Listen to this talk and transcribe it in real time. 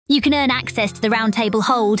You can earn access to the Roundtable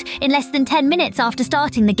Hold in less than 10 minutes after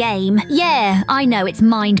starting the game. Yeah, I know it's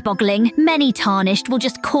mind-boggling. Many Tarnished will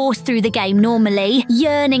just course through the game normally,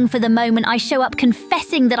 yearning for the moment I show up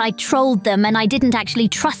confessing that I trolled them and I didn't actually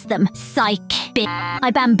trust them. Psych.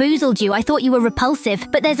 I bamboozled you, I thought you were repulsive,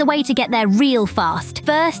 but there's a way to get there real fast.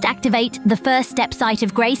 First, activate the First Step Site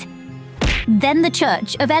of Grace, then the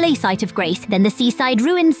Church of LA Site of Grace, then the Seaside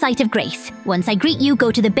Ruins Site of Grace. Once I greet you,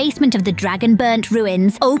 go to the basement of the Dragon-burnt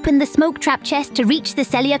ruins, open the smoke trap chest to reach the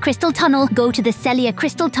Celia Crystal Tunnel, go to the Celia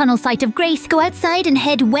Crystal Tunnel Site of Grace, go outside and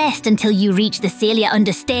head west until you reach the Celia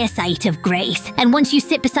Understair Site of Grace. And once you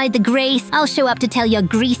sit beside the Grace, I'll show up to tell your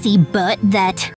greasy butt that